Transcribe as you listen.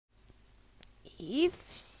И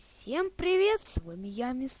всем привет, с вами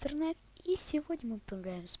я, Мистер Нек, и сегодня мы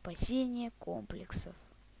поиграем в спасение комплекса.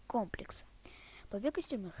 Побег из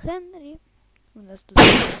тюрьмы Хенри. У нас тут,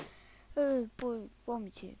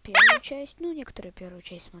 помните, первую часть, ну, некоторые первую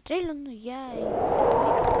часть смотрели, но я ее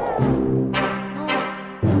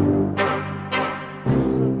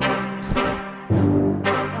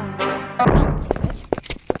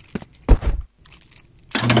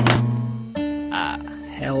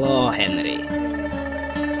Hello, Henry.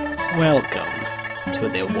 Welcome to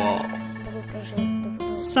the wall.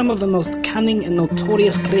 Some of the most cunning and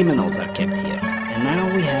notorious criminals are kept here, and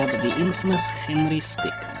now we have the infamous Henry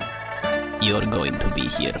Stickman. You're going to be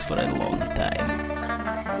here for a long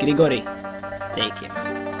time. Grigori, take him.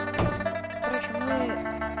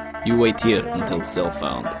 You wait here until cell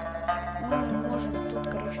found. Мы можем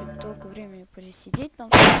тут, долгое время пересидеть, нам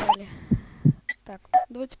сказали. Так,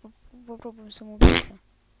 давайте попробуем самоубийство.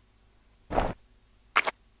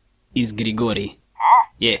 Is Grigori?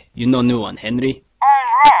 Yeah, you know new one, Henry?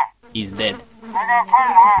 He's dead.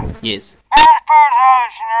 Yes.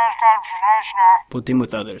 Put him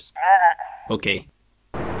with others. Okay.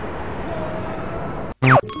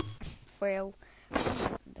 Фейл.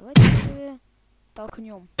 Давайте же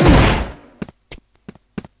толкнем.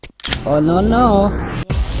 Oh no no!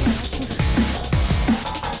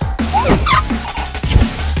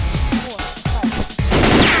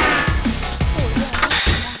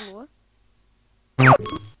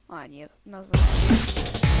 А, нет, назад.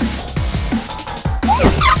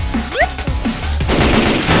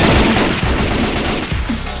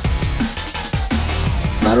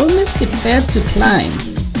 Warum ist die Pferd zu klein?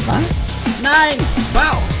 Was? Nein!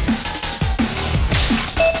 Wow!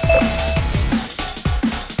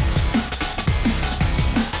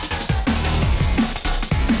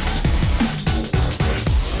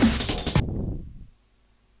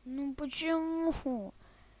 Ну почему?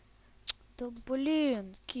 Да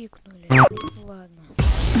блин, кикнули. Ладно.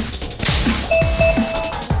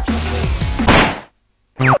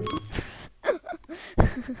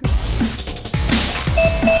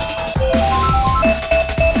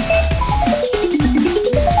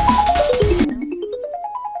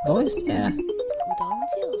 Wo ist er? Куда он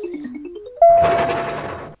делся?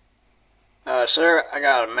 Sir, I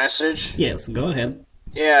got a message. Yes, go ahead.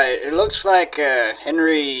 Yeah, it looks like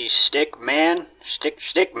Henry Stickman.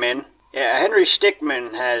 Yeah, Henry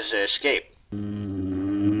Stickman has escaped.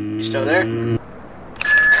 You still there?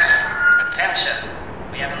 Attention!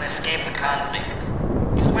 We have an escaped convict.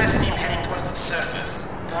 He was last seen heading towards the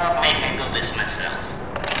surface. Do not make me do this myself.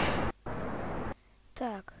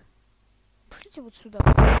 Так. Пошлите вот сюда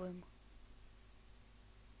попробуем.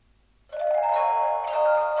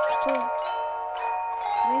 Что?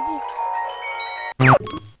 Фредди?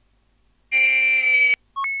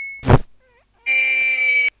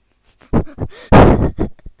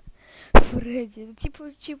 Фредди, это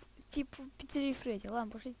типа пиццерии Фредди.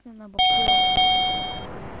 Ладно, пошлите на бокс.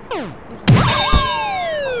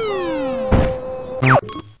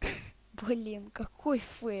 Блин, какой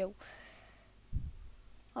фейл.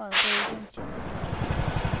 Ладно, пойдемте.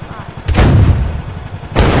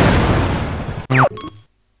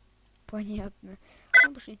 Понятно.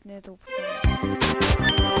 Ну, пошлите на этого пацана.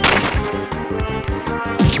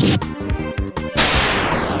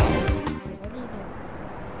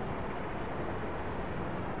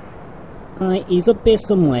 He's up here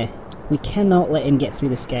somewhere. We cannot let him get through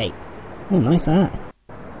this gate. Oh, nice art.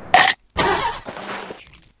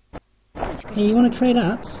 Hey, you want to trade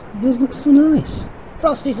arts? Yours looks so nice.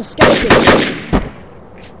 Frosty's escaping!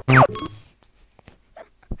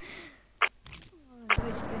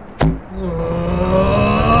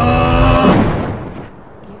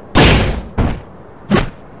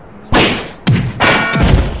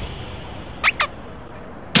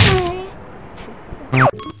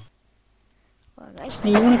 Hey,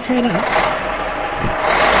 you want to trade arts?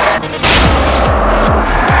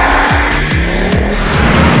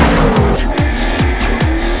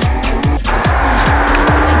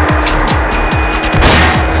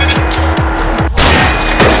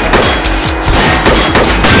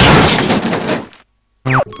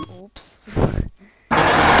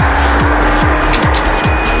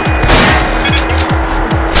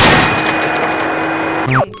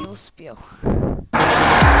 Не успел.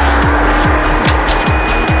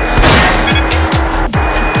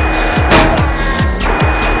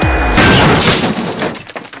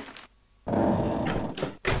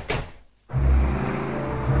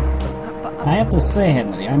 I have to say,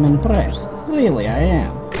 Henry, I'm impressed. Really, I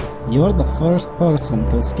am. You're the first person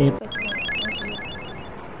to escape.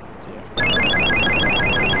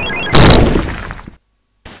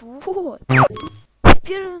 Фу. Вот. В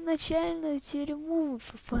первоначальную тюрьму мы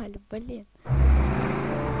попали, блин.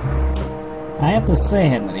 I have to say,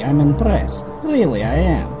 Henry, I'm impressed. Really, I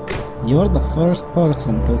am. You're the first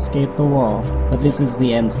person to escape the wall, but this is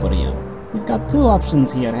the end for you. You've got two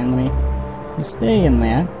options here, Henry. You stay in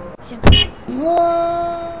there.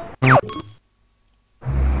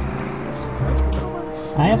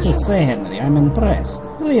 I have to say, Henry, I'm impressed.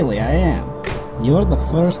 Really, I am. You're the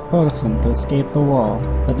first person to escape the wall,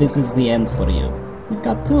 but this is the end for you. You've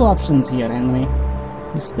got two options here, Henry.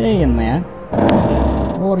 You stay in there,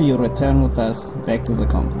 or you return with us back to the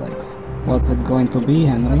complex. What's it going to be,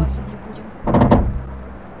 Henry?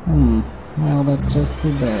 Well, that's just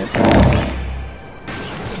too bad.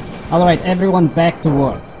 Alright, everyone back to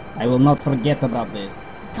work. I will not forget about this.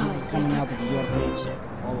 This is coming out of your paycheck,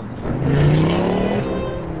 all of you.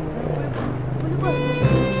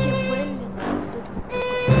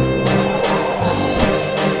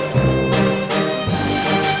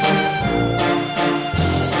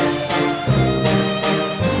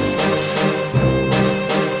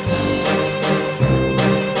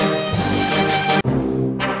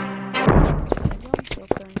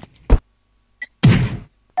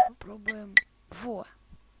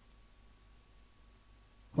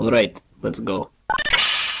 Alright, let's go.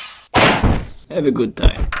 Have a good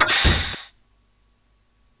time.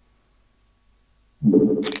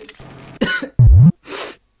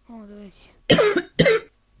 О, давайте.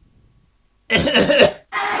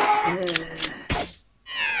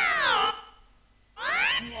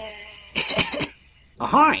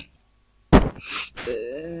 Ahoy!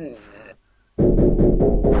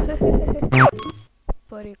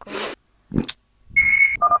 Прикол.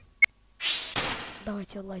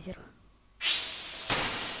 Давайте лазер.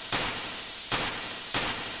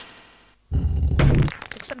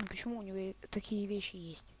 Так странно, почему у него такие вещи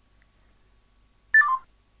есть?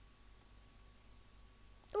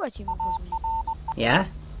 Давайте ему позвоним. Yeah?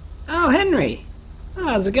 Oh, Henry! Oh,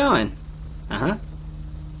 how's it going? Uh-huh.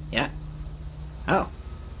 Yeah. Oh.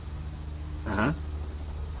 Uh-huh.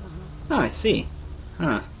 Oh, I see.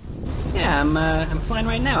 Huh. Yeah, I'm fine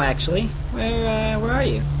right now, actually. Where are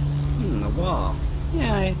you? The wall.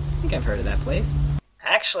 Yeah, I think I've heard of that place.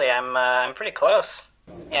 Actually, I'm pretty close.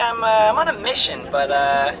 Yeah, I'm on a mission, but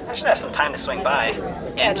I should have some time to swing by.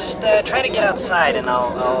 Yeah, just try to get outside, and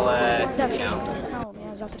I'll Да, you кстати, know. кто не знал, у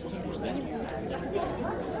меня завтра день рождения будет.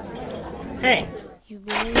 Hey!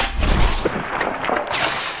 Юбилей.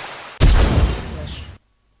 Флэш.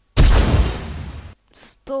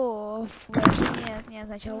 Стоп, флэш, нет,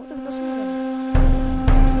 сначала вот это посмотрим.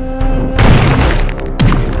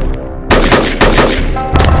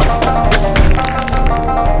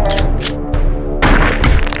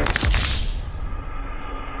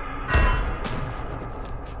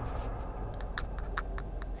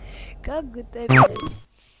 Как GTA 5.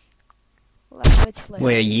 Ладно, давайте флэш.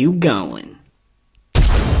 Where you going?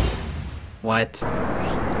 What?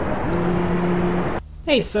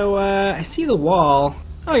 Hey, so, I see the wall.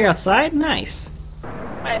 Oh, you're outside? Nice.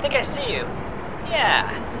 I think I see you. Yeah,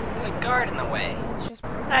 there's a guard in the way. Сейчас...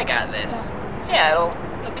 I got this. Yeah,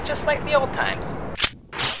 it'll be just like the old times.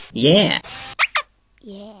 Yeah.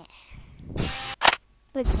 Yeah.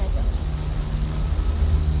 Давайте снайпер.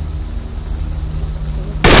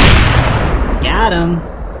 Got him.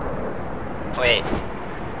 Wait.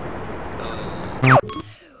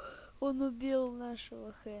 Он убил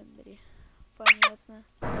нашего Хенри. Понятно.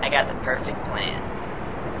 I got the perfect plan.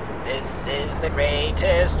 This is the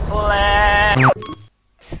greatest plan.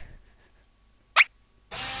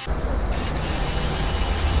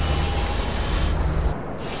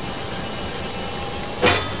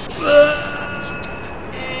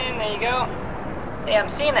 And there you go. Hey, I'm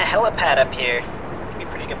seeing a helipad up here. Could be a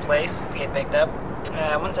pretty good place to get picked up.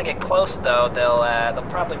 Once I get close, though, they'll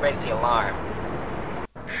probably raise the alarm.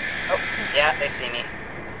 Oh, yeah, they see me.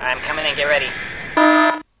 I'm coming in. Get ready.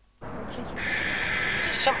 Just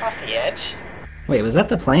jump off the edge. Wait, was that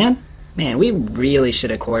the plan? Man, we really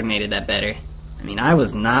should have coordinated that better. I mean, I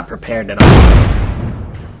was not prepared at all.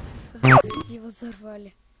 Его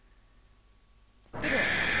взорвали.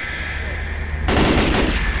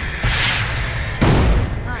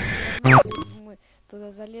 Мы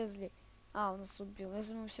туда залезли. Он нас убил.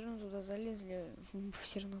 Если мы все равно туда залезли, мы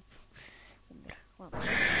все равно умер. Ладно.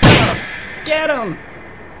 Get him!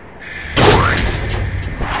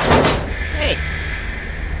 Hey!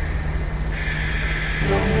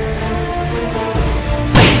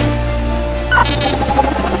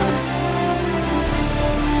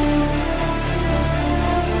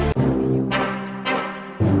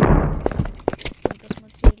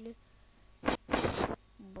 Посмотрели.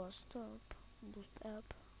 Boost up.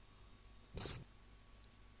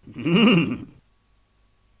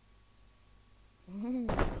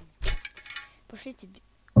 Пошлите.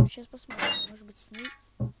 Сейчас посмотрим. Может быть, с ней...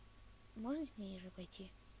 Можно с ней же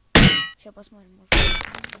пойти? Сейчас посмотрим. Может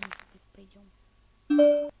быть, пойдем.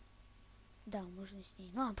 Да, можно с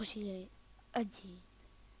ней. Ну, пошли один.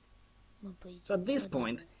 Мы пойдем. So at this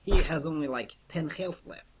point, he has only like 10 health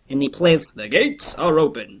left. And he plays, "The gates are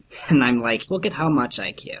open." And I'm like, look at how much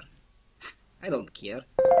I care. I don't care.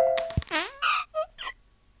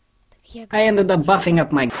 I ended up buffing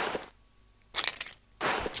up my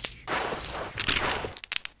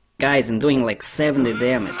guys and doing like 70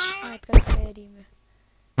 damage. А, это как в Скайриме.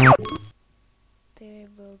 Ты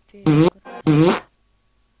был перекрут.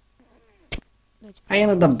 I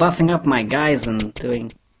ended up buffing up my guys and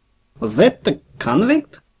doing... Was that the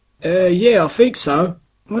convict? Yeah, I think so.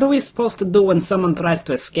 What are we supposed to do when someone tries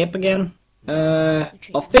to escape again? I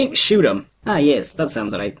think shoot him. Ah, yes, that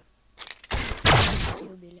sounds right.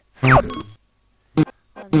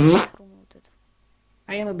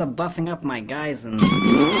 I ended up buffing up my guys and...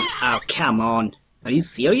 Oh, come on. Are you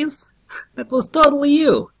serious? That was totally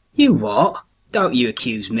you. You what? Don't you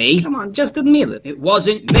accuse me. Come on, just admit it. It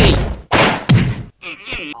wasn't me.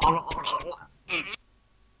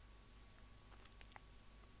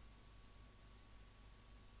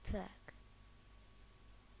 Так.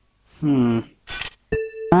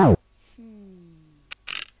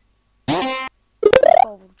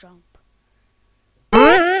 Power jump.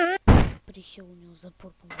 Присел у него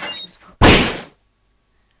запор, по-моему, сейчас был.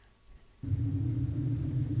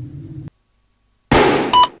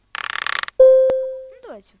 Ну,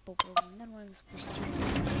 давайте попробуем нормально спуститься.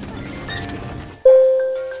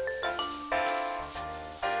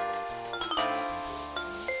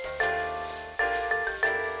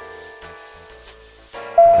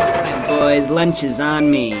 Alright, boys, lunch is on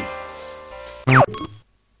me.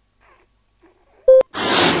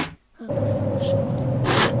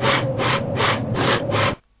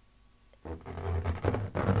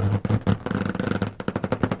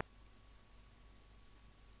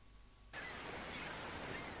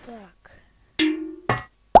 Так.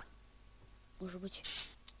 Может быть,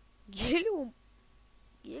 гелиум?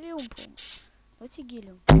 Гелиум, по-моему. Давайте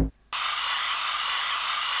гелиум.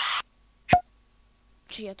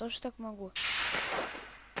 Че, я тоже так могу?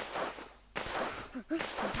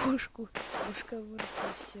 Бошку. Бошка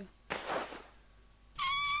выросла, все.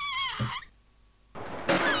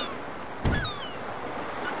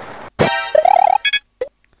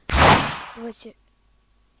 Давайте.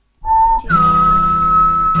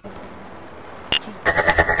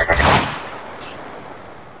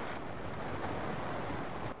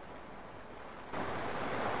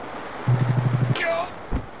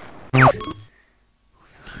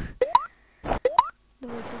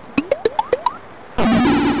 Давайте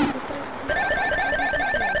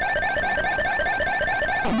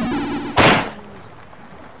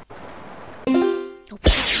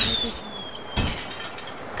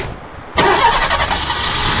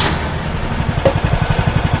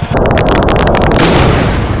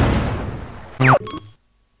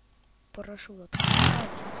парашют открываю.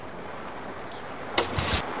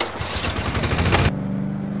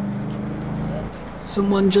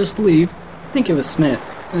 Someone just leave? I think it was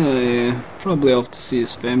Smith. Oh yeah, probably off to see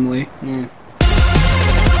his family. Yeah.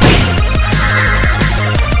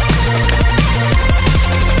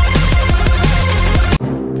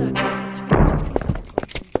 Так,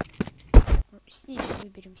 теперь с ней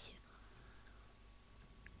выберемся.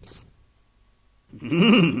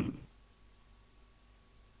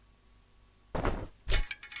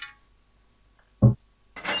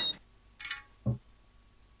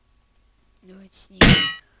 Давайте с ней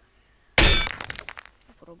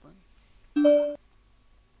попробуем.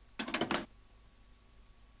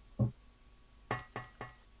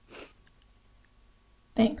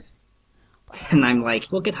 Thanks. And I'm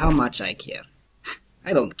like, look at how much I care.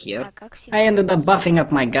 I don't care. А как всегда? I ended up buffing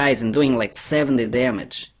up my guys and doing like 70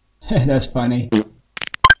 damage. That's funny.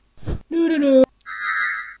 Doo-doo-doo.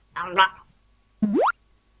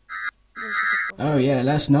 Oh yeah,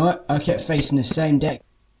 last night I kept facing the same deck.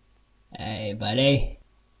 Hey buddy.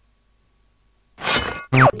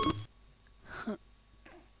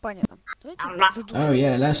 Понятно. Давайте задушим. Oh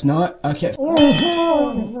yeah, last night I kept...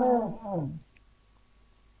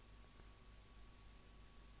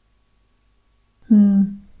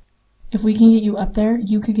 If we can get you up there,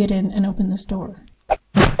 you could get in and open this door.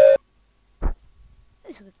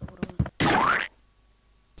 Давай сюда попробуем.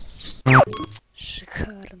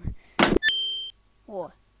 Шикарно.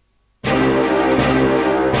 О.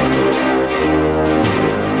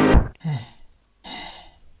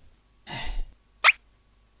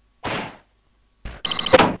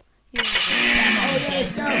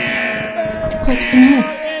 quick, in here.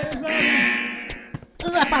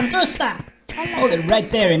 Hold it right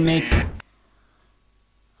there, inmates.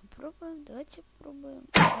 Попробуем, давайте попробуем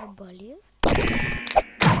арбалет.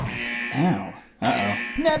 Ow. Uh-oh.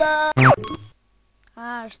 Never!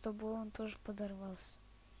 А, чтобы он тоже подорвался.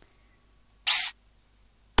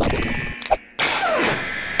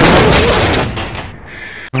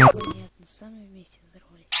 Понятно, сами вместе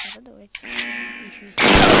взорвались. Тогда давайте еще и...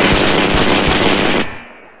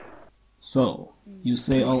 So, you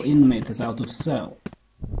say all inmate is out of cell?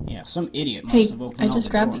 Yeah, some idiot must Hey, have opened I all just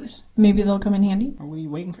the grabbed doors. these. Maybe they'll come in handy. Are we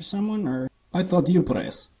waiting for someone, or...? I thought you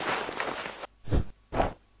press.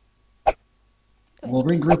 We'll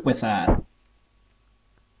regroup with that.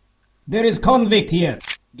 There is convict here!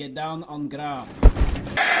 Get down on ground.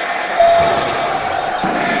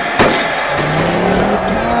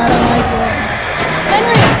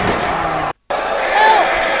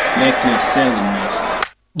 Back to your cell, inmate.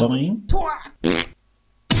 Boing.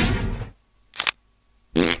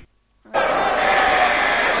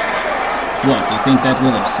 What, you think that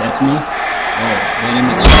will upset me? Oh, very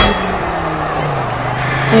much so.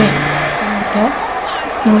 Thanks, I guess.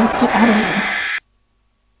 Now let's get out of here.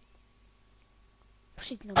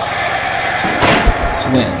 Пушите нам.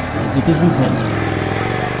 Well, if it isn't Henry.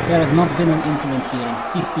 There has not been an incident here in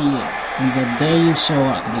 50 years, and the day you show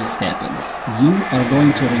up this happens. You are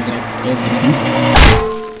going to regret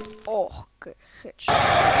everything. Ох, хэч.